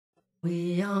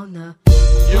We on the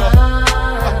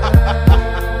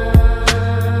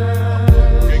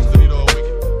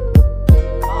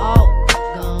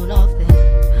going off that.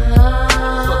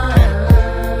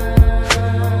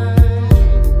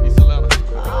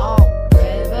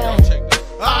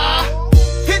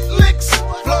 Hit licks,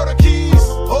 Florida keys,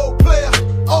 old player,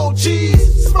 old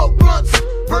cheese, smoke blunts,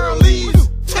 burn leaves,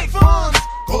 take funds,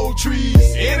 gold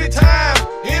trees. Anytime,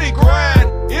 any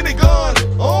grind, any gun, I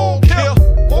don't care,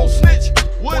 won't snitch,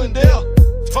 wouldn't dare.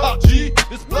 Top G,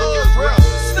 this blood rap.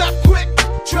 Snap quick,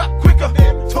 trap quicker,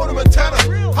 Tony Montana,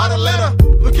 hot Atlanta,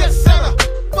 forget Santa,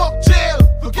 fuck jail,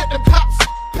 forget them cops,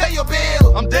 pay your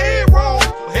bill. I'm dead wrong,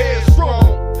 head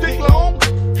strong, dick long,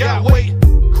 got weight,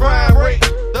 crime rate,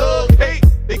 thug hate,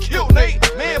 they killed Nate,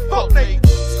 man fuck Nate.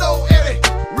 Snow Eddie,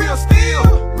 real steel,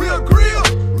 real grill,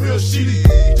 real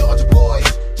shitty. Georgia boys,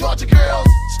 Georgia girls,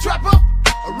 strap up,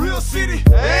 a real city.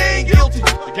 I ain't guilty,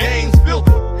 the game's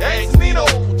filthy. Ask Nino,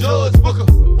 Judge Booker,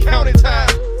 counting time,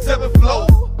 7th floor.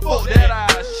 Fuck that, I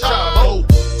shot a bow.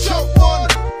 Choke one,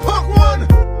 punk one,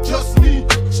 just me,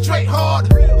 straight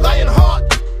hard, lion heart,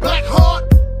 black heart,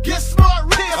 get smart,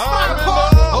 real smart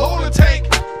apart. Hold a tank,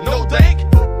 no dank,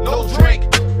 no drink,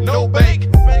 no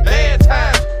bank, bad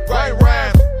times, right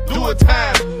rhymes, do a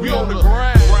time, we on the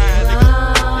grind, nigga.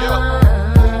 Yeah.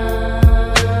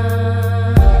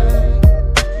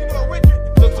 You know,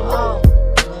 wicked, took the road.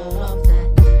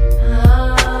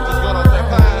 Just got off that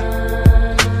pine.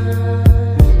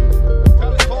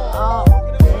 College ball.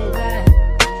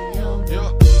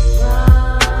 Yeah.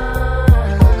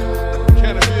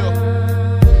 Cannonville.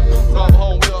 Drive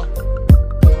home, yeah.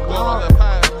 Going off that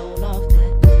pine.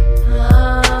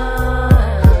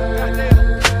 Goddamn.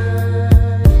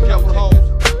 Capitol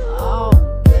Homes.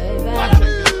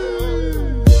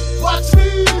 Watch me,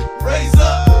 raise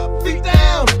up, feet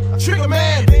down, trigger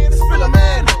man, spiller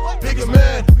man, bigger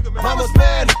man, mama's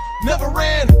man, never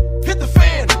ran, hit the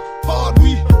fan, hard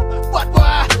we, what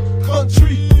why,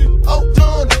 country,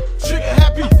 outdone, trigger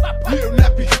happy, real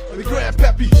nappy, the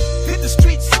grandpappy, hit the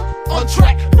streets, on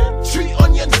track, tree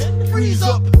onions, freeze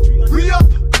up, re-up,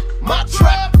 my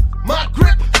trap, my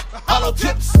grip, hollow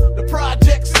tips, the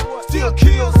projects, still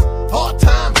kills, hard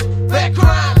times, bad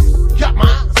crimes, got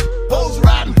mines, hoes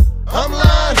riding, I'm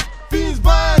lying, fiends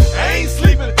buying, I ain't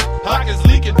sleeping, pockets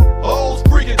leaking, hoes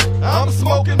freaking, I'm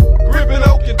smoking, gripping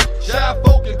oaken, shy